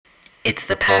It's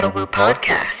the Paddlewoo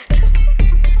Podcast.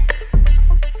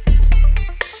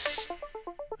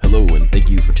 Hello, and thank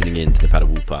you for tuning in to the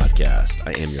Paddlewoo Podcast.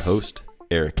 I am your host,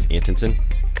 Eric Antonson,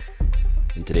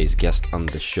 and today's guest on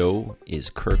the show is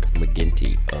Kirk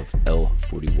McGinty of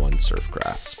L41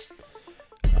 Surfcrafts.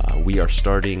 We are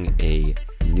starting a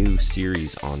new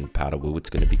series on Paddlewoo. It's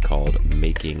going to be called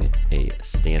Making a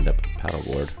Stand-Up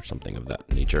Paddleboard, or something of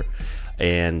that nature,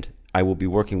 and I will be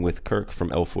working with Kirk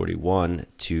from L41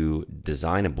 to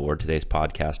design a board. Today's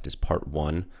podcast is part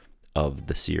one of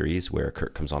the series where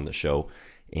Kirk comes on the show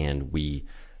and we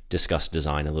discuss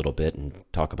design a little bit and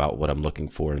talk about what I'm looking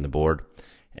for in the board.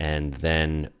 And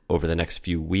then over the next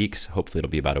few weeks, hopefully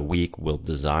it'll be about a week, we'll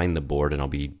design the board, and I'll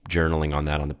be journaling on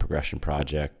that on the Progression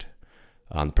Project,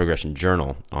 on the Progression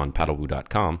Journal on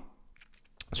paddlewoo.com.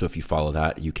 So if you follow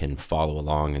that, you can follow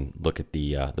along and look at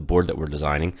the board that we're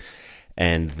designing,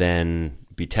 and then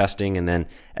be testing. And then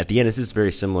at the end, this is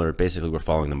very similar. Basically, we're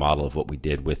following the model of what we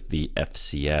did with the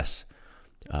FCS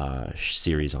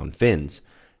series on fins.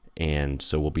 And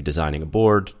so we'll be designing a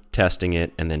board, testing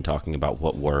it, and then talking about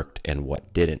what worked and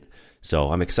what didn't.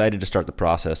 So I'm excited to start the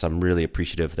process. I'm really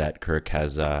appreciative that Kirk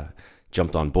has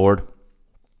jumped on board,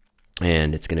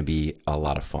 and it's going to be a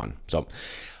lot of fun. So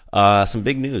some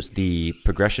big news. The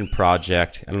Progression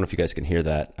Project, I don't know if you guys can hear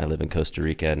that. I live in Costa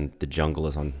Rica, and the jungle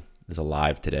is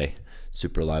alive today.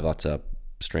 Super alive. Lots of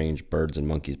strange birds and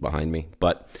monkeys behind me.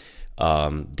 But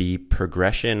the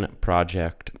Progression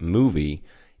Project movie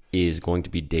is going to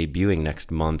be debuting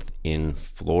next month in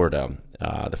Florida.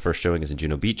 The first showing is in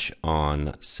Juno Beach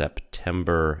on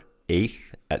September 8th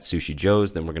at Sushi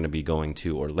Joe's. Then we're going to be going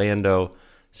to Orlando,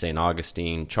 St.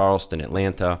 Augustine, Charleston,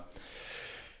 Atlanta,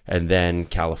 and then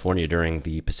California during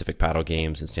the Pacific Paddle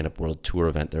Games and Stand-Up World Tour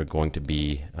event. There are going to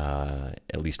be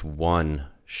at least one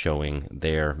showing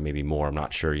there, maybe more, I'm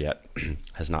not sure yet.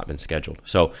 Has not been scheduled.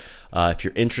 So if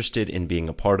you're interested in being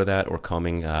a part of that or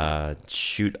coming,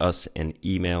 shoot us an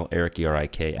email, Eric,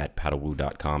 E-R-I-K, at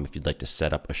paddlewoo.com. If you'd like to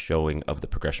set up a showing of the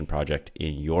Progression Project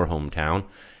in your hometown,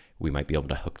 we might be able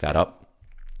to hook that up.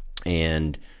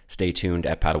 And stay tuned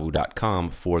at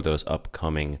paddlewoo.com for those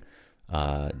upcoming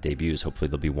debuts. Hopefully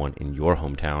there'll be one in your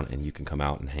hometown, and you can come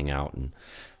out and hang out and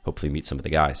hopefully meet some of the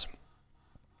guys.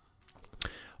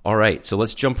 All right, so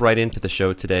let's jump right into the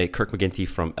show today. Kirk McGinty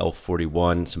from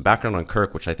L41. Some background on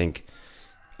Kirk, which I think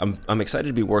I'm excited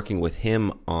to be working with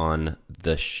him on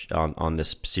on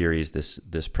this series,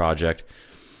 this project,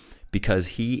 because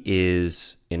he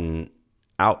is an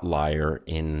outlier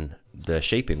in the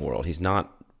shaping world. He's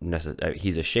not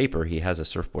he's a shaper. He has a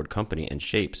surfboard company and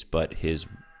shapes, but his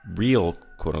real,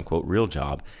 quote unquote, real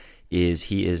job is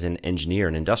he is an engineer,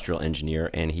 an industrial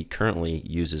engineer, and he currently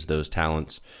uses those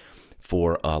talents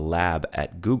for a lab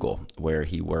at Google, where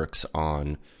he works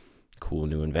on cool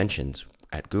new inventions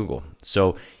at Google.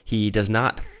 So he does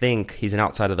not think, he's an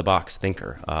outside-of-the-box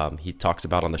thinker. He talks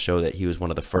about on the show that he was one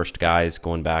of the first guys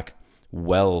going back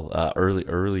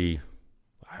early,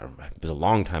 I don't know, it was a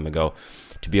long time ago,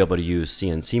 to be able to use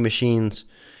CNC machines.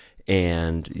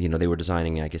 And, they were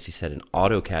designing, I guess he said, an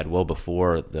AutoCAD well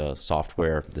before the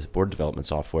software, this board development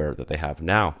software that they have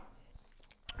now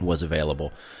was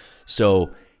available. So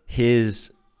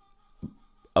his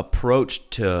approach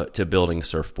to building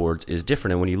surfboards is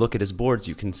different. And when you look at his boards,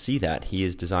 you can see that he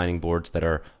is designing boards that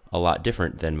are a lot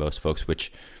different than most folks,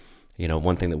 which,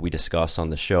 one thing that we discuss on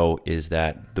the show is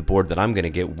that the board that I'm going to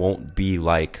get won't be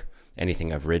like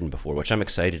anything I've ridden before, which I'm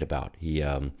excited about. He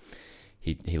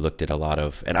looked at a lot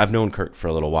of, and I've known Kirk for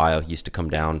a little while. He used to come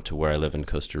down to where I live in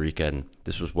Costa Rica, and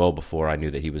this was well before I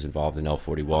knew that he was involved in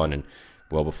L41, and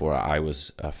well before I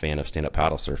was a fan of stand-up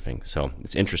paddle surfing. So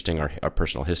it's interesting. Our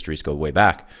personal histories go way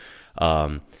back.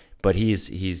 But he's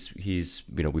we've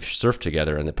surfed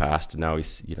together in the past, and now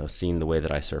he's, seen the way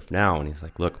that I surf now. And he's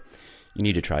like, look, you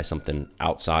need to try something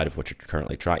outside of what you're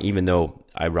currently trying. Even though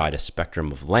I ride a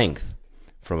spectrum of length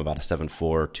from about a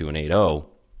 7.4 to an 8.0,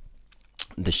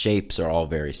 the shapes are all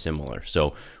very similar.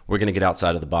 So we're going to get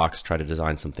outside of the box, try to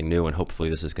design something new, and hopefully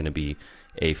this is going to be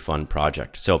a fun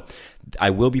project. So I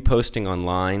will be posting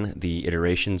online the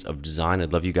iterations of design.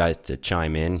 I'd love you guys to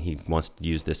chime in. He wants to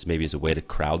use this maybe as a way to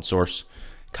crowdsource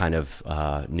kind of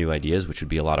new ideas, which would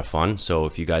be a lot of fun. So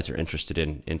if you guys are interested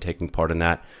in taking part in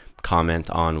that, comment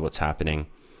on what's happening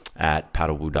at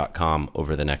paddlewoo.com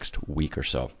over the next week or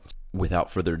so.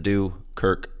 Without further ado,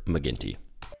 Kirk McGinty.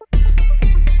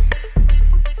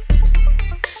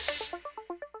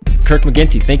 Kirk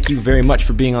McGinty, thank you very much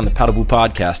for being on the Paddlewoo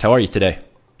Podcast. How are you today?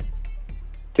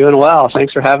 Doing well.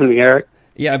 Thanks for having me, Eric.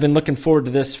 Yeah, I've been looking forward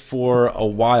to this for a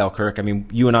while, Kirk. I mean,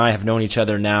 you and I have known each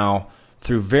other now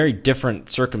through very different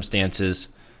circumstances.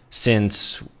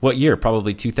 since what year?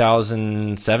 Probably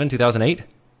 2007, 2008?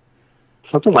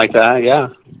 Something like that, yeah.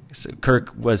 So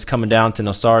Kirk was coming down to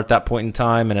Nosar at that point in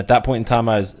time, and at that point in time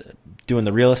I was doing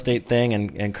the real estate thing,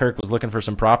 and Kirk was looking for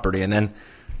some property. And then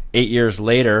 8 years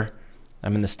later,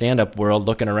 I'm in the stand-up world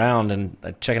looking around and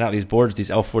checking out these boards, these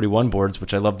L41 boards,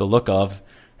 which I love the look of,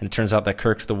 and it turns out that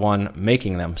Kirk's the one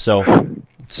making them. So,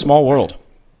 small world.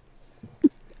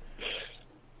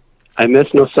 I miss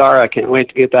Nosara. I can't wait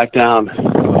to get back down.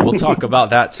 Well, we'll talk about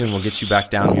that soon. We'll get you back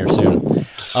down here soon.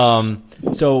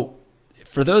 So,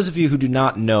 for those of you who do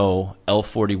not know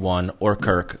L41 or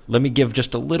Kirk, let me give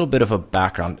just a little bit of a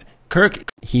background. Kirk,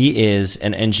 he is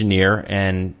an engineer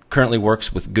and currently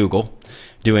works with Google,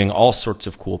 doing all sorts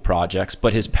of cool projects,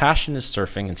 but his passion is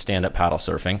surfing and stand-up paddle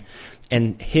surfing,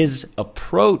 and his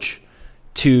approach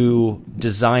to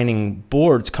designing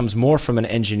boards comes more from an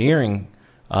engineering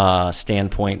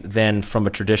standpoint than from a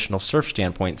traditional surf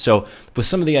standpoint. So with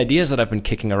some of the ideas that I've been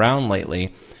kicking around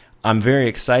lately, I'm very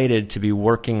excited to be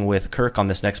working with Kirk on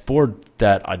this next board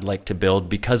that I'd like to build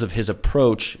because of his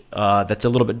approach that's a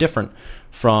little bit different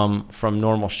from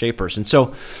normal shapers. And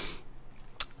so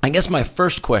I guess my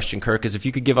first question, Kirk, is if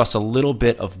you could give us a little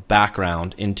bit of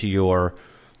background into your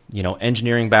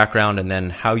engineering background and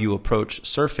then how you approach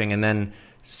surfing, and then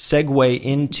segue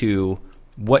into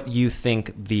what you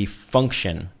think the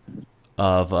function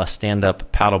of a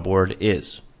stand-up paddleboard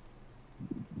is.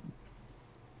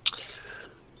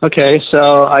 Okay,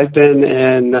 so I've been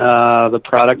in the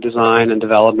product design and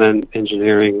development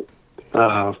engineering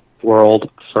world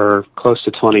for close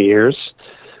to 20 years.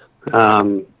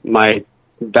 My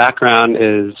background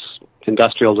is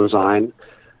industrial design,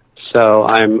 so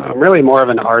I'm really more of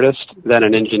an artist than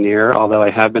an engineer, although I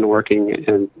have been working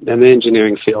in the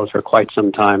engineering field for quite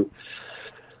some time.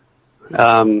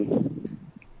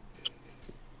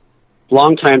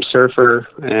 Long-time surfer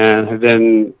and have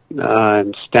been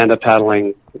stand-up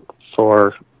paddling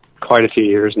for quite a few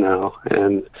years now.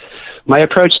 And my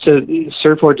approach to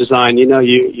surfboard design,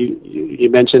 you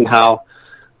mentioned how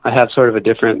I have sort of a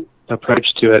different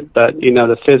approach to it, but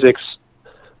the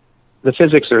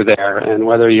physics are there, and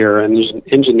whether you're an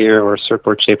engineer or a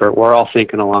surfboard shaper, we're all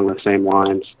thinking along the same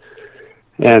lines.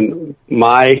 And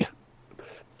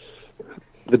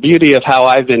the beauty of how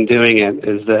I've been doing it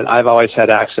is that I've always had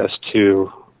access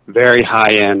to very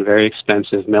high-end, very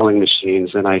expensive milling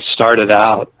machines, and I started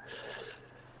out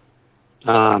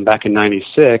back in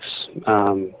 '96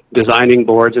 designing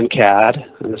boards in CAD,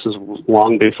 and this is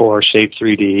long before Shape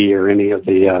 3D or any of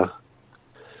the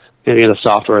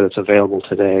software that's available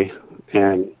today,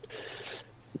 and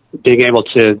being able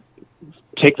to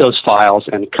take those files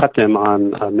and cut them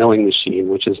on a milling machine,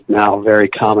 which is now very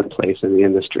commonplace in the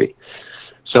industry.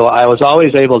 So I was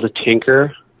always able to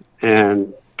tinker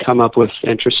and come up with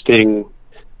interesting,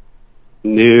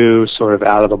 new, sort of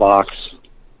out-of-the-box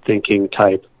thinking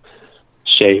type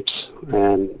shapes,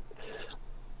 and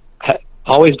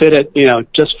always did it,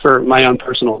 just for my own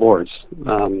personal boards.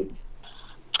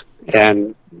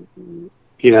 And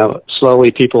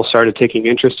slowly people started taking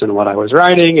interest in what I was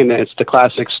writing, and it's the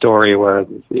classic story where,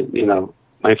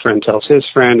 my friend tells his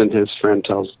friend, and his friend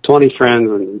tells 20 friends,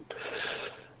 and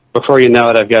before you know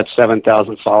it, I've got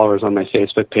 7,000 followers on my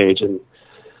Facebook page, and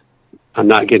I'm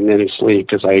not getting any sleep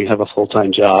because I have a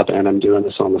full-time job and I'm doing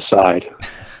this on the side.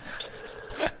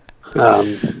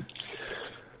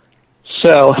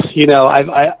 So,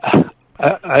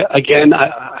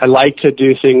 I like to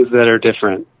do things that are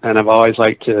different, and I've always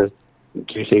liked to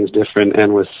do things different.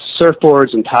 And with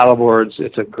surfboards and paddleboards,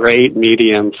 it's a great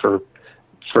medium for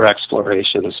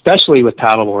exploration, especially with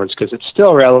paddleboards, because it's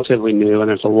still relatively new and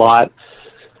there's a lot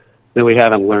that we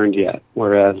haven't learned yet.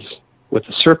 Whereas with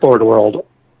the surfboard world,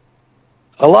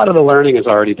 a lot of the learning has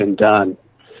already been done.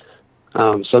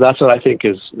 So that's what I think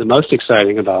is the most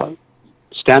exciting about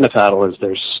stand-up paddle, is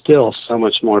there's still so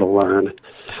much more to learn.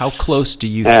 How close do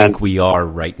you think we are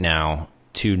right now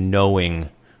to knowing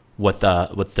what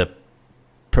the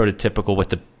prototypical, what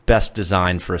the best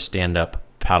design for a stand-up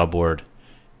paddleboard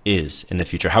is in the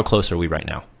future? How close are we right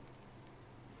now?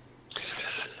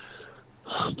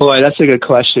 Boy, that's a good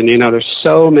question. There's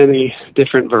so many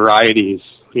different varieties,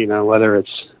 whether it's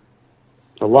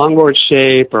the longboard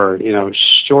shape or,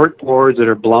 short boards that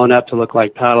are blown up to look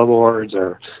like paddle boards,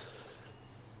 or,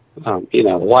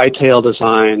 wide tail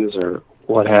designs or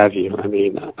what have you.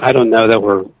 I don't know that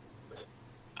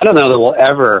we'll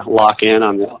ever lock in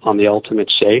on the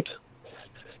ultimate shape,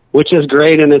 which is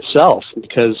great in itself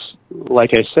because, like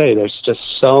I say, there's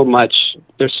so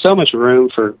much room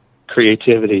for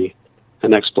creativity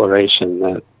and exploration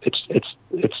that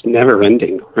it's never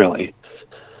ending, really.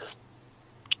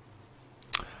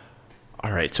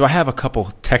 All right, so I have a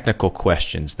couple technical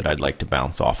questions that I'd like to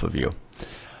bounce off of you.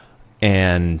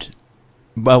 And,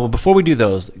 well, before we do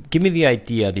those, give me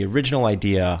the original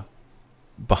idea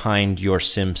behind your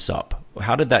SimSup.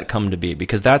 How did that come to be?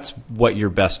 Because that's what you're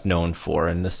best known for.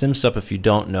 And the SimSup, if you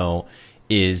don't know,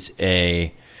 is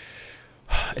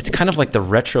it's kind of like the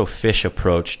retro fish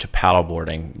approach to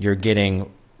paddleboarding. You're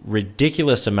getting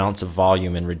ridiculous amounts of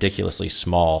volume in ridiculously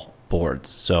small boards.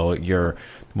 So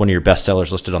one of your best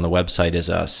sellers listed on the website is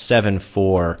a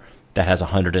 7.4 that has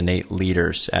 108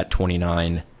 liters at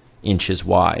 29 inches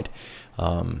wide.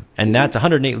 And that's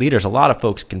 108 liters. A lot of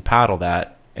folks can paddle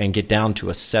that and get down to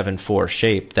a 7.4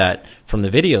 shape that, from the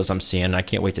videos I'm seeing, and I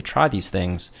can't wait to try these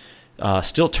things,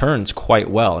 still turns quite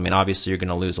well. I mean, obviously you're going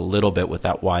to lose a little bit with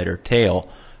that wider tail,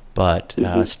 but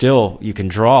still you can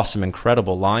draw some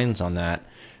incredible lines on that,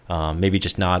 maybe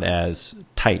just not as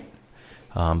tight.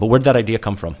 But where did that idea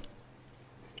come from?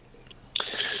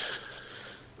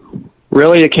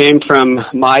 Really, it came from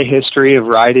my history of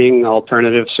riding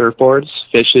alternative surfboards,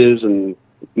 Fishes and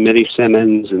Mini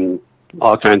Simmons and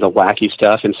all kinds of wacky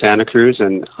stuff in Santa Cruz,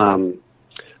 and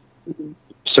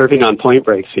surfing on point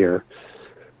breaks here.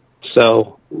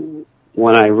 So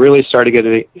when I really started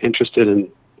getting interested in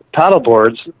paddle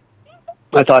boards,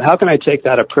 I thought, how can I take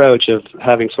that approach of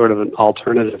having sort of an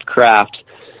alternative craft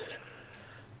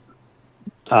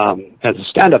as a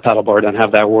stand-up paddleboard and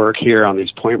have that work here on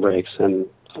these point breaks? And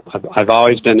I've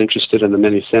always been interested in the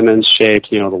Mini Simmons shape,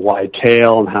 the wide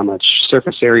tail and how much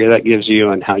surface area that gives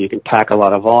you and how you can pack a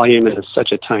lot of volume into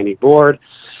such a tiny board,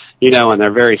 and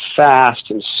they're very fast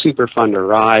and super fun to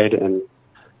ride, and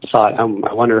thought, I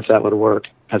wonder if that would work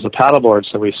as a paddleboard.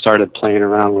 So we started playing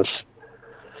around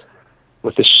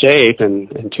with the shape, and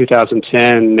in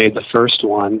 2010 made the first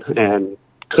one and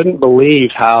couldn't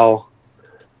believe how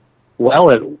well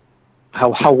it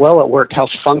worked, how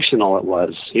functional it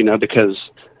was, because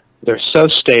they're so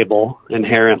stable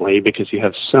inherently because you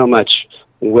have so much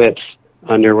width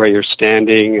under where you're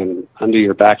standing and under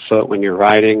your back foot when you're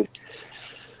riding,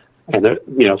 and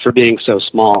for being so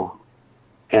small.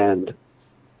 And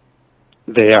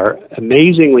they are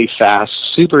amazingly fast,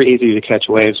 super easy to catch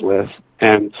waves with,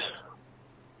 and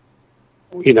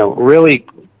really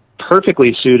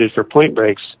perfectly suited for point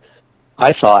breaks,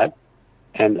 I thought.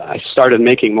 And I started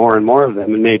making more and more of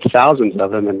them and made thousands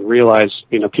of them, and realized,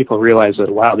 people realize that,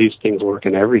 wow, these things work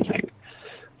in everything,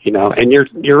 and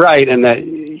you're right in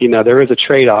that, there is a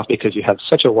trade-off because you have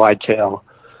such a wide tail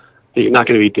that you're not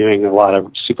going to be doing a lot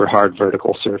of super hard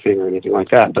vertical surfing or anything like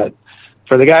that. But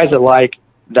for the guys that like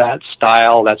that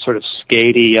style, that sort of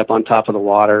skatey up on top of the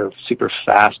water, super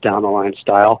fast down the line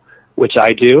style, which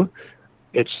I do,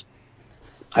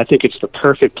 I think it's the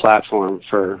perfect platform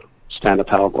for stand-up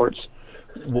paddleboards.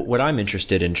 What I'm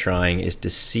interested in trying is to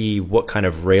see what kind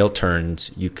of rail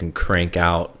turns you can crank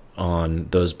out on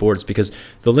those boards, because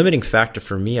the limiting factor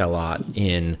for me a lot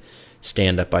in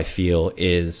stand-up, I feel,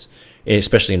 is,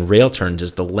 especially in rail turns,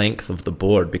 is the length of the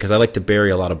board, because I like to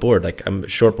bury a lot of board. Like, I'm a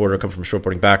shortboarder, come from a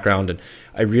shortboarding background, and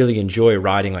I really enjoy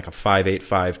riding like a 5.8,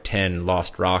 5.10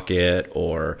 Lost Rocket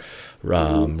or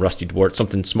Rusty Dwart,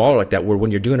 something smaller like that, where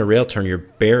when you're doing a rail turn, you're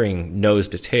bearing nose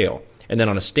to tail. And then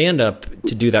on a stand-up,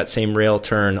 to do that same rail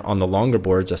turn on the longer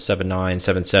boards, a 7.9,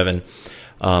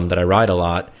 7.7, that I ride a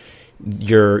lot,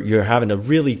 you're having to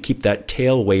really keep that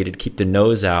tail weighted, keep the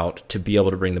nose out to be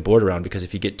able to bring the board around, because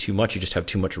if you get too much, you just have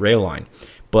too much rail line.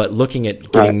 But looking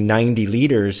at getting 90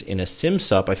 liters in a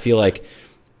SimSup, I feel like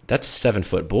that's a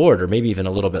 7-foot board, or maybe even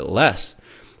a little bit less.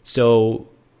 So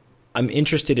I'm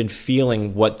interested in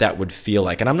feeling what that would feel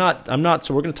like. And I'm not,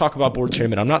 so we're going to talk about boards here in a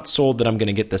minute. I'm not sold that I'm going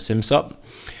to get the SimSup.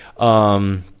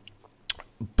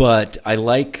 But I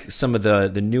like some of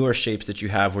the newer shapes that you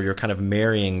have, where you're kind of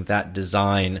marrying that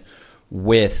design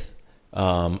with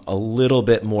a little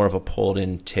bit more of a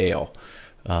pulled-in tail.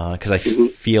 Because I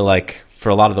feel like for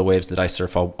a lot of the waves that I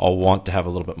surf, I'll want to have a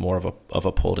little bit more of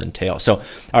a pulled-in tail. So,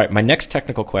 all right, my next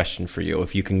technical question for you,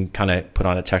 if you can kind of put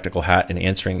on a technical hat in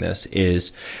answering this,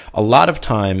 is a lot of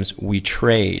times we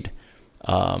trade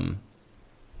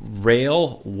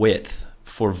rail width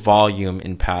for volume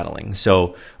in paddling.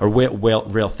 So, or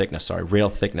rail thickness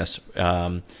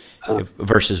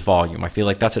versus volume. I feel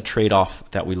like that's a trade-off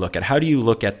that we look at. How do you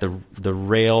look at the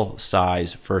rail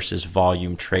size versus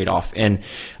volume trade-off? And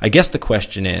I guess the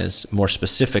question is, more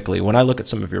specifically, when I look at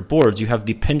some of your boards, you have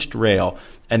the pinched rail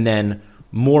and then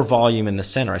more volume in the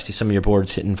center. I see some of your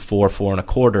boards hitting 4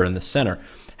 1/4 in the center.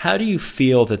 How do you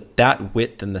feel that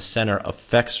width in the center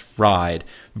affects ride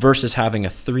versus having a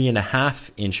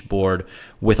 3.5-inch board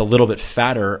with a little bit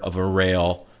fatter of a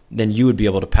rail than you would be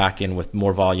able to pack in with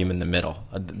more volume in the middle?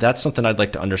 That's something I'd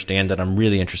like to understand, that I'm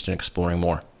really interested in exploring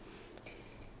more.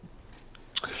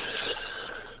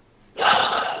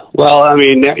 Well, I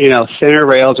mean, thinner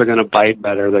rails are going to bite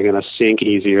better. They're going to sink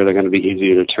easier. They're going to be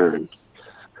easier to turn.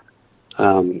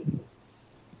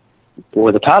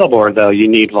 With a paddleboard, though, you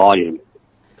need volume.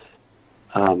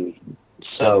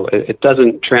 So it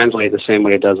doesn't translate the same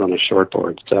way it does on a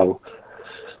shortboard. So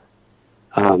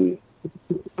I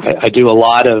do a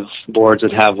lot of boards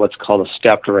that have what's called a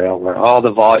stepped rail, where all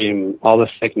the volume, all the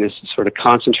thickness is sort of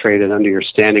concentrated under your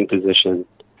standing position.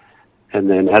 And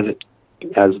then as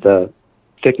the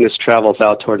thickness travels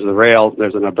out towards the rail,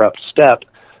 there's an abrupt step.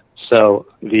 So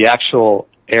the actual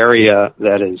area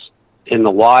that is in the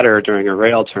water during a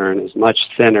rail turn is much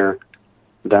thinner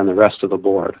than the rest of the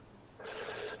board.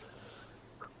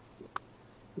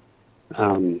 Gotcha.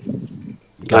 I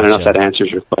don't know if that answers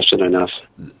your question enough.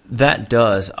 That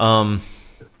does.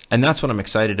 And that's what I'm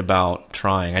excited about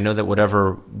trying. I know that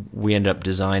whatever we end up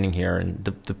designing here, and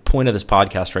the point of this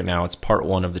podcast right now, it's part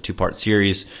one of the two-part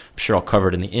series. I'm sure I'll cover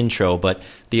it in the intro, but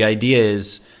the idea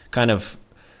is kind of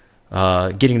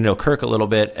getting to know Kirk a little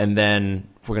bit, and then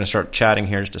we're going to start chatting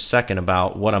here in just a second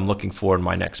about what I'm looking for in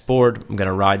my next board. I'm going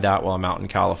to ride that while I'm out in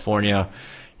California.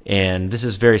 And this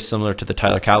is very similar to the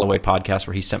Tyler Calloway podcast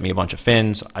where he sent me a bunch of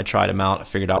fins. I tried them out. I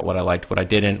figured out what I liked, what I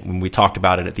didn't. When we talked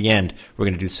about it at the end, we're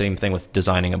going to do the same thing with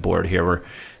designing a board here. We're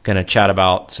going to chat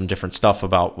about some different stuff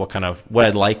about what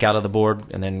I'd like out of the board.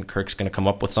 And then Kirk's going to come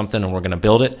up with something and we're going to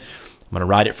build it. I'm going to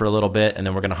ride it for a little bit and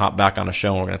then we're going to hop back on a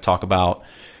show and we're going to talk about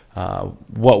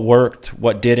what worked,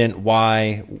 what didn't,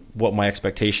 why, what my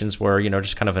expectations were,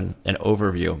 just kind of an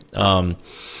overview.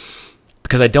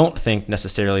 Because I don't think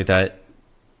necessarily that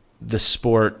the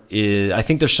sport is, I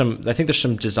think there's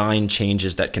some design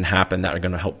changes that can happen that are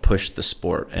going to help push the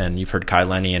sport. And you've heard Kai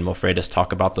Lenny and Mo Freitas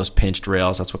talk about those pinched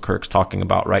rails. That's what Kirk's talking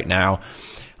about right now.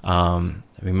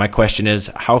 My question is,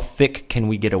 how thick can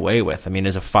we get away with?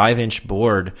 Is a 5-inch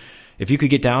board, if you could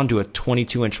get down to a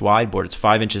 22-inch wide board, it's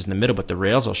 5 inches in the middle, but the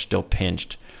rails are still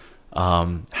pinched.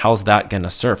 How's that going to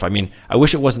surf? I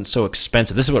wish it wasn't so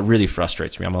expensive. This is what really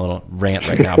frustrates me. I'm a little rant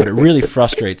right now, but it really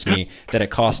frustrates me that it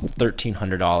costs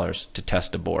 $1,300 to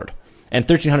test a board. And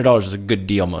 $1,300 is a good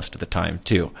deal most of the time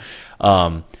too.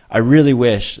 I really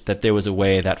wish that there was a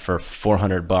way that for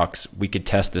 $400 we could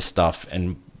test this stuff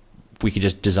and we could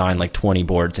just design like 20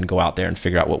 boards and go out there and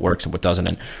figure out what works and what doesn't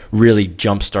and really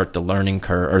jumpstart the learning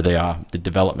curve or the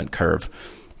development curve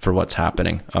for what's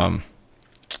happening.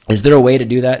 Is there a way to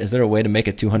do that? Is there a way to make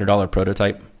a $200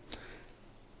 prototype?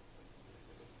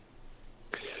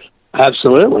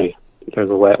 Absolutely. There's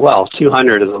a way. Well,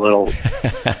 200 is a little...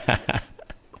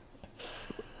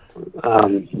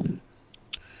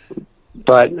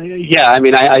 but, yeah, I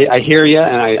hear you,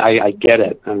 and I get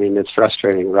it. It's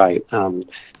frustrating, right?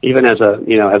 Even as a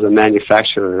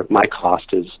manufacturer, my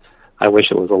cost is, I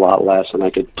wish it was a lot less, and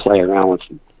I could play around with,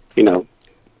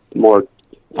 more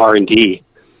R&D.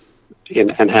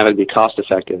 And have it be cost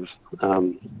effective.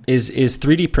 Is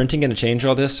 3D printing going to change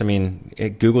all this?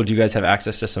 At Google, do you guys have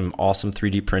access to some awesome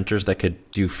 3D printers that could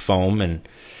do foam and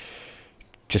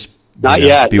just not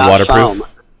yet, be not waterproof? Foam.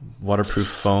 Waterproof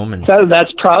foam and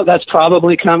that's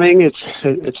probably coming.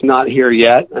 It's not here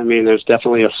yet. There's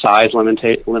definitely a size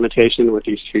limitation with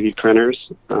these 3D printers.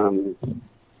 But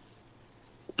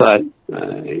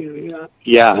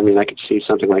yeah, I could see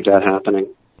something like that happening.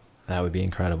 That would be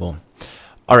incredible.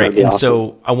 All right, and awesome.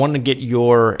 So I want to get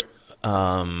your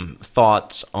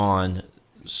thoughts on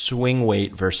swing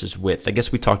weight versus width. I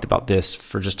guess we talked about this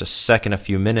for just a second a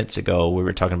few minutes ago. We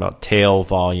were talking about tail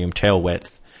volume, tail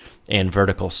width, and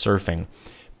vertical surfing.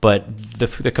 But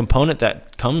the component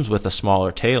that comes with a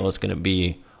smaller tail is going to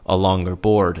be a longer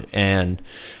board. And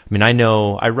I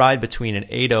know I ride between an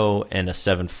 8.0 and a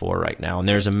 7.4 right now, and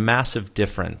there's a massive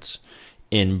difference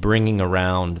in bringing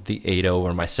around the 8.0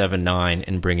 or my 7.9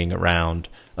 and bringing around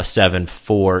a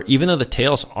 7.4, even though the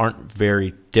tails aren't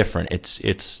very different.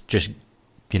 It's just,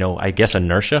 I guess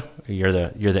inertia. You're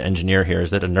the engineer here.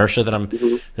 Is that inertia that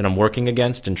I'm working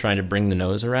against and trying to bring the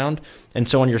nose around? And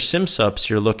so on your SimSups,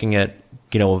 you're looking at,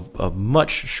 a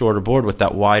much shorter board with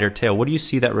that wider tail. What do you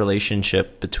see that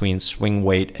relationship between swing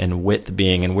weight and width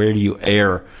being, and where do you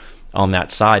err on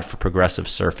that side for progressive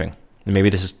surfing? And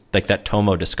maybe this is like that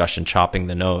Tomo discussion, chopping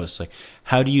the nose. Like,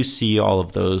 how do you see all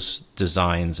of those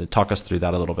designs? And talk us through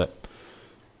that a little bit.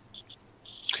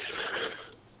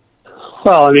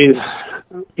 Well, these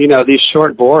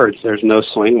short boards, there's no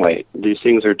swing weight. These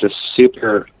things are just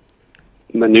super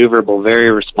maneuverable,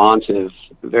 very responsive,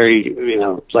 very,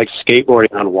 like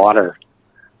skateboarding on water.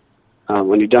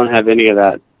 When you don't have any of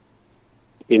that,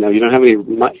 you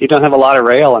don't have a lot of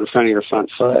rail in front of your front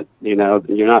foot.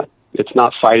 It's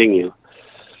not fighting you.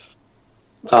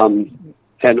 And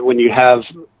when you have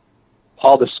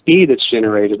all the speed that's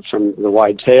generated from the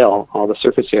wide tail, all the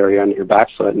surface area on your back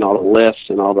foot, and all the lift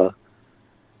and all the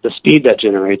speed that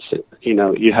generates it,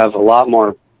 you have a lot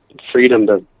more freedom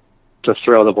to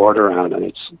throw the board around, and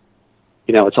it's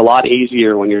a lot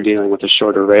easier when you're dealing with a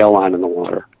shorter rail line in the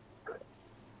water.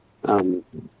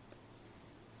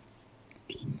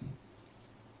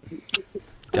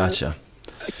 Gotcha.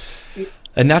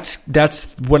 And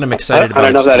that's what I'm excited about.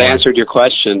 I don't know if that answered your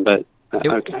question, but I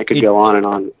could go on and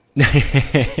on.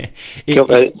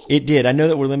 It did. I know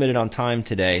that we're limited on time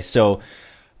today, so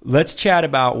let's chat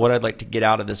about what I'd like to get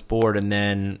out of this board, and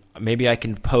then maybe I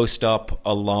can post up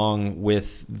along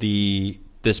with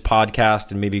this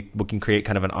podcast, and maybe we can create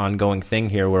kind of an ongoing thing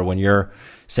here where when you're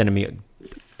sending me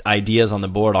ideas on the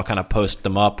board, I'll kind of post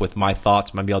them up with my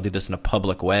thoughts. Maybe I'll do this in a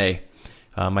public way.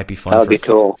 Might be fun. That would be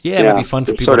cool. Yeah, it'd be fun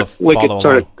for people to follow we could along.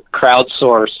 sort of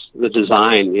crowdsource the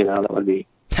design. That would be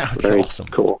very awesome.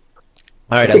 Cool.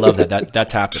 All right, I love that.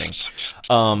 That's happening.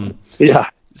 Yeah.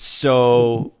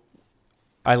 So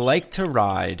I like to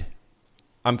ride.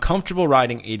 I'm comfortable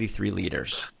riding 83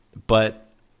 liters, but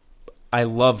I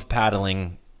love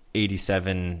paddling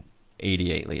 87,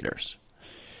 88 liters.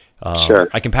 Sure.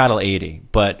 I can paddle 80,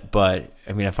 but I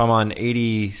mean, if I'm on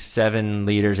 87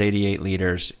 liters, 88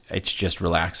 liters, it's just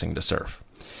relaxing to surf.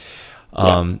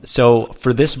 So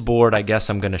for this board, I guess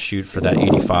I'm going to shoot for that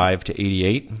 85 to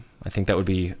 88. I think that would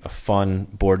be a fun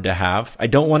board to have. I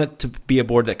don't want it to be a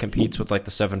board that competes with like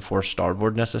the 7.4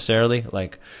 Starboard necessarily.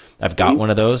 Like I've got one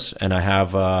of those, and I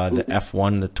have the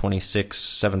F1, the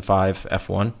 2675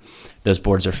 F1. Those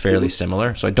boards are fairly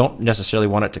similar, so I don't necessarily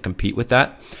want it to compete with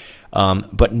that.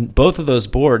 But both of those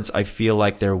boards, I feel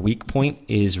like their weak point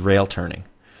is rail turning,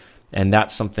 and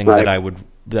that's something that I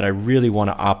really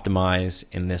want to optimize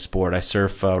in this board. I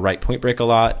surf right point break a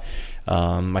lot.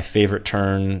 My favorite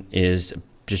turn is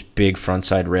just big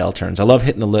frontside rail turns. I love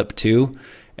hitting the lip too,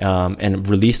 and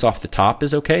release off the top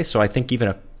is okay. So I think even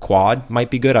a quad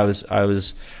might be good. I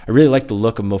really like the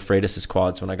look of Mo Freitas'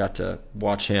 quads when I got to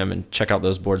watch him and check out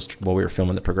those boards while we were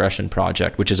filming the Progression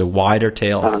project, which is a wider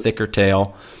tail, thicker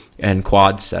tail, and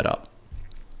quad setup.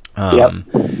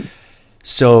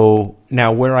 So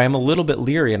now where I am a little bit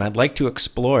leery, and I'd like to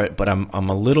explore it, but I'm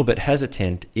a little bit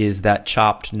hesitant, is that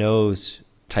chopped nose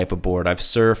type of board. I've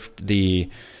surfed the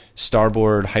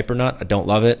Starboard Hypernut. I don't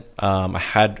love it.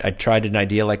 I tried an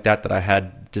idea like that I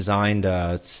had designed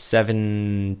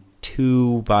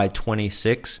 7.2 by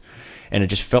 26, and it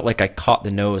just felt like I caught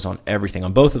the nose on everything.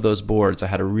 On both of those boards, I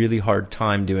had a really hard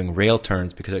time doing rail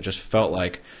turns because it just felt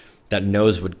like that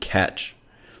nose would catch.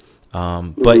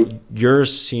 But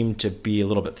yours seem to be a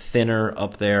little bit thinner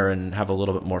up there and have a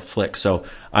little bit more flick. So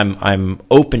I'm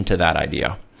open to that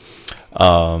idea.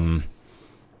 And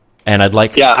I'd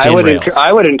like I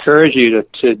would encourage you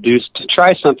to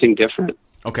try something different.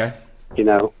 Okay.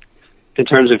 In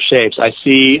terms of shapes, I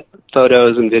see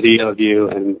photos and video of you,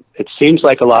 and it seems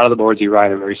like a lot of the boards you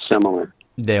ride are very similar.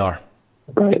 They are.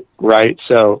 Right.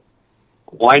 So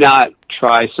why not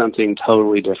try something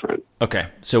totally different? Okay,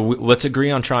 so let's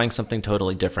agree on trying something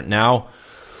totally different. Now,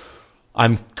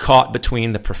 I'm caught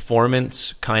between the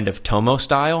performance kind of Tomo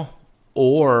style,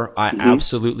 or I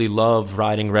absolutely love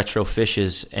riding retro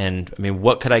fishes. And I mean,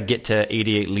 what could I get to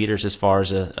 88 liters as far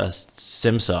as a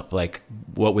Simsup? Like,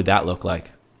 what would that look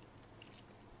like?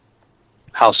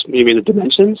 You mean the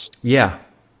dimensions? Yeah.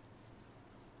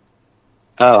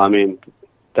 Oh, I mean,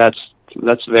 that's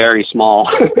very small.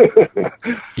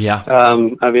 Yeah.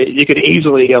 I mean, you could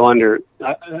easily go under,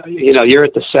 you're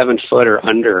at the 7 foot or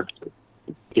under,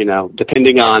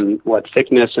 depending on what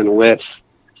thickness and width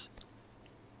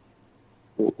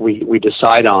we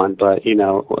decide on. But,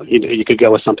 you could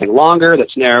go with something longer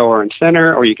that's narrower and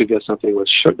thinner, or you could go something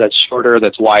that's shorter,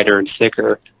 that's wider and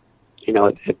thicker.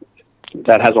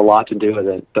 That has a lot to do with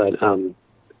it. But,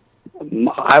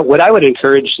 what I would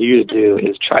encourage you to do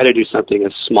is try to do something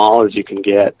as small as you can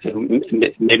get.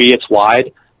 Maybe it's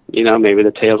wide, maybe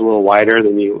the tail's a little wider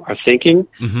than you are thinking.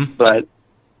 But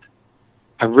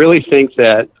I really think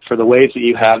that for the waves that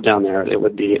you have down there, it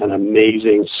would be an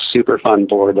amazing, super fun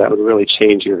board that would really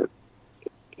change your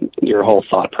whole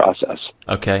thought process.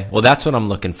 Okay. Well, that's what I'm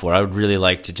looking for. I would really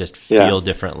like to just feel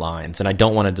different lines, and I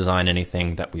don't want to design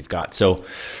anything that we've got. So,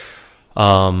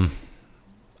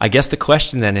 I guess the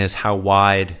question then is, how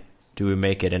wide do we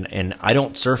make it? And I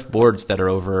don't surf boards that are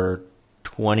over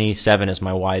 27 as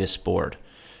my widest board.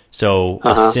 So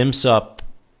a Simsup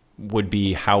would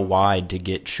be how wide to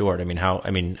get short. I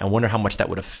wonder how much that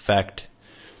would affect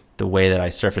the way that I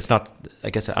surf. It's not,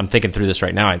 I guess I'm thinking through this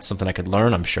right now. It's something I could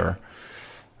learn, I'm sure.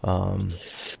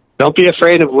 Don't be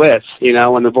afraid of width. You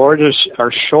know, when the boards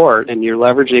are short and you're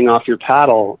leveraging off your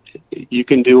paddle, you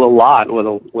can do a lot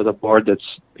with a board that's,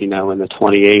 you know, in the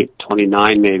 28,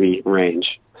 29 maybe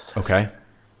range. Okay.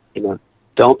 You know,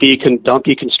 don't be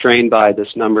constrained by this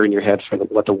number in your head for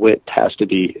what the width has to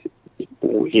be.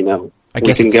 You know,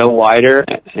 we can go wider,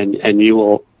 and you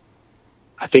will.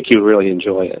 I think you really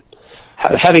enjoy it.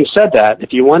 Having said that,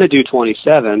 if you want to do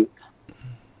 27.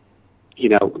 You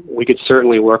know, we could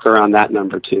certainly work around that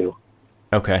number too.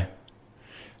 Okay.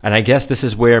 And I guess this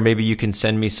is where maybe you can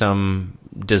send me some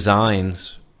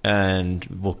designs and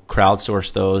we'll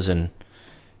crowdsource those and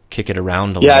kick it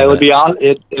around a little bit. Yeah,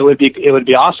 it would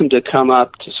be awesome to come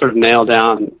up to sort of nail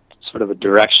down sort of a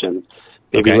direction.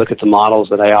 Maybe look at the models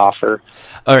that I offer.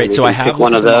 All right, so I have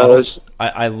one of those.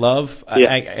 I love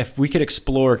if we could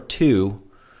explore two,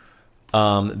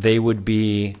 they would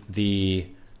be the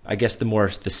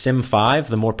Sim 5,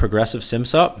 the more progressive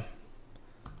SimSup.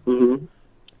 Mm-hmm.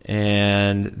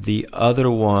 And the other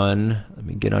one, let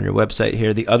me get on your website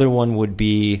here. The other one would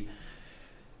be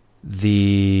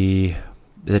the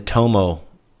Tomo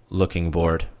looking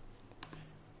board.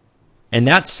 And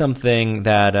that's something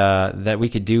that we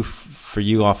could do for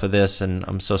you off of this, and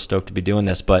I'm so stoked to be doing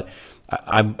this. But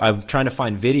I'm trying to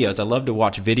find videos. I love to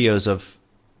watch videos of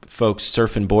folks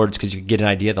surfing boards because you get an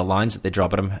idea of the lines that they draw,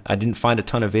 but I didn't find a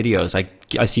ton of videos.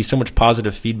 I see so much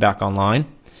positive feedback online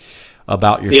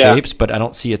about your shapes, but I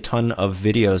don't see a ton of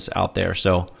videos out there.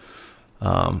 So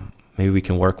maybe we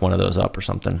can work one of those up or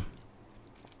something.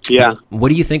 Yeah. What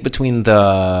do you think between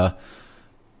the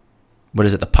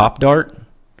Pop Dart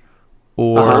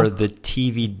or the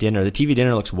TV Dinner? The TV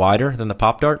Dinner looks wider than the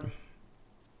Pop Dart.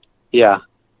 Yeah.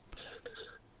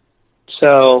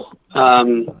 So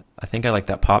I think I like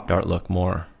that Pop Dart look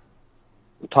more.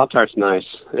 The Pop Dart's nice.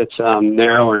 It's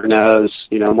narrower nose,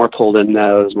 you know, more pulled in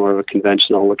nose, more of a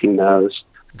conventional looking nose.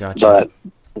 Gotcha.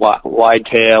 But wide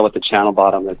tail with the channel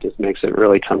bottom that just makes it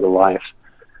really come to life.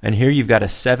 And here you've got a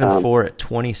 7.4 at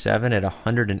 27 at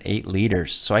 108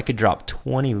 liters. So I could drop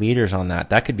 20 liters on that.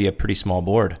 That could be a pretty small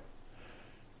board.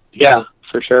 Yeah,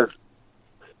 for sure.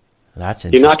 That's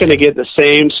interesting. You're not going to get the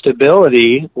same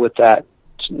stability with that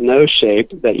nose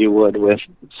shape that you would with,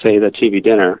 say, the TV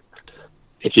Dinner.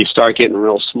 If you start getting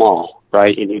real small,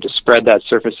 right? You need to spread that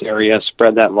surface area,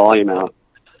 spread that volume out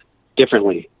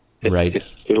differently. Right. If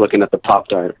you're looking at the Pop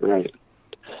Dart, right?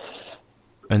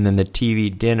 And then the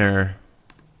TV Dinner,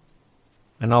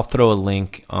 and I'll throw a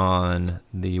link on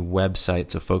the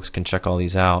website so folks can check all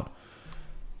these out.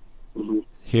 Mm-hmm.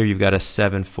 Here you've got a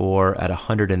 7.4 at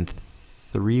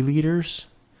 103 liters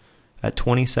at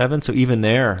 27. So even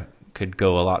there could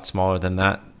go a lot smaller than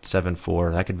that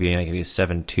 7.4. That could be a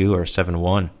 7.2 or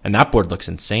 7.1. And that board looks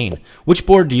insane. Which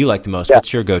board do you like the most? Yeah.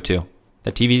 What's your go-to?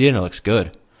 The TV Dinner looks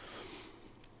good.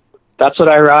 That's what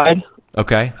I ride.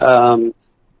 Okay.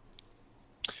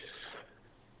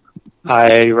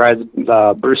 I ride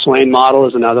the Bruce Wayne model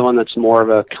is another one that's more of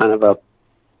a kind of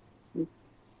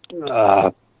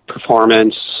a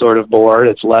performance sort of board.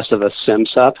 It's less of a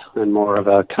SimSup and more of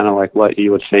a kind of like what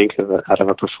you would think of out of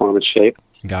a performance shape.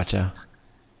 Gotcha.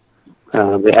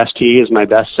 The ST is my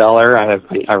best seller. I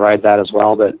ride that as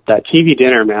well. But that TV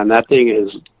Dinner, man, that thing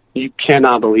is, you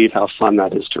cannot believe how fun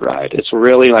that is to ride. It's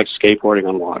really like skateboarding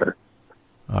on water.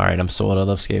 All right, I'm sold. I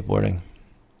love skateboarding.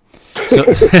 So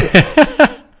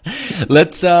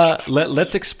let's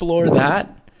explore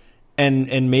that,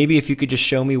 and maybe if you could just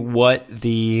show me what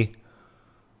the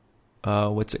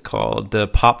what's it called, the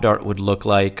Pop Dart would look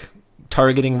like,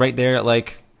 targeting right there at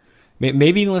like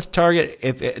maybe even let's target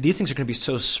if these things are going to be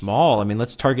so small. I mean,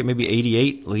 let's target maybe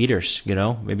 88 liters. You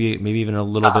know, maybe even a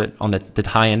little bit on the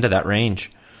high end of that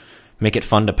range. Make it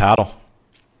fun to paddle.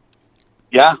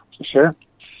 Yeah, for sure.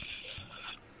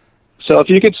 So if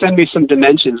you could send me some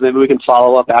dimensions, maybe we can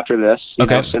follow up after this. You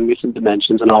know, send me some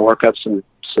dimensions, and I'll work up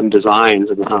some designs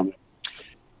and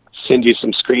send you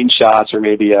some screenshots, or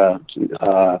maybe I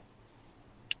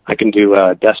can do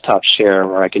a desktop share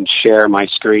where I can share my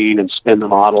screen and spin the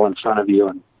model in front of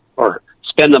you, or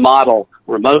spin the model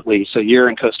remotely. So you're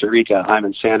in Costa Rica, I'm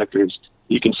in Santa Cruz.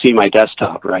 You can see my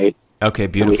desktop, right? Okay,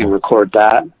 beautiful. And we can record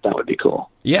that. That would be cool.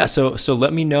 Yeah, so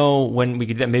let me know when we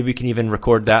could. Maybe we can even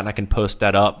record that, and I can post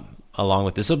that up along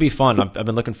with this. It'll be fun. I've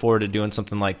been looking forward to doing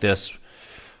something like this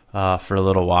for a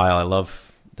little while. I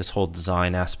love this whole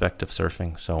design aspect of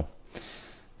surfing. So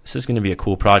this is going to be a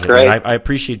cool project. Great. And I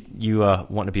appreciate you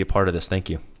wanting to be a part of this. Thank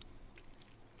you.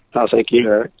 Oh, thank you,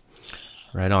 Eric.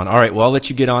 Right on. All right, well, I'll let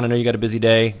you get on. I know you got a busy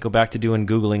day. Go back to doing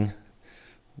Googling,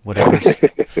 whatever.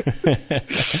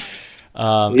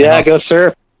 Yeah, go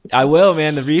surf. I will,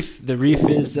 man. The reef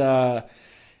is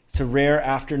It's a rare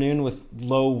afternoon with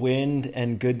low wind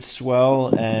and good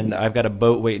swell, and I've got a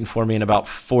boat waiting for me in about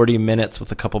 40 minutes with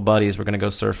a couple buddies. We're going to go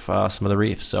surf some of the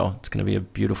reefs, so it's going to be a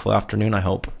beautiful afternoon, I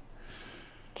hope.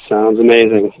 Sounds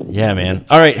amazing. Yeah, man.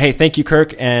 All right. Hey, thank you,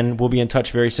 Kirk, and we'll be in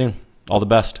touch very soon. All the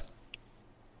best.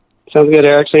 Sounds good,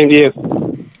 Eric. Same to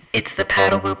you. It's the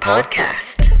Paddle Woo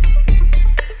Podcast.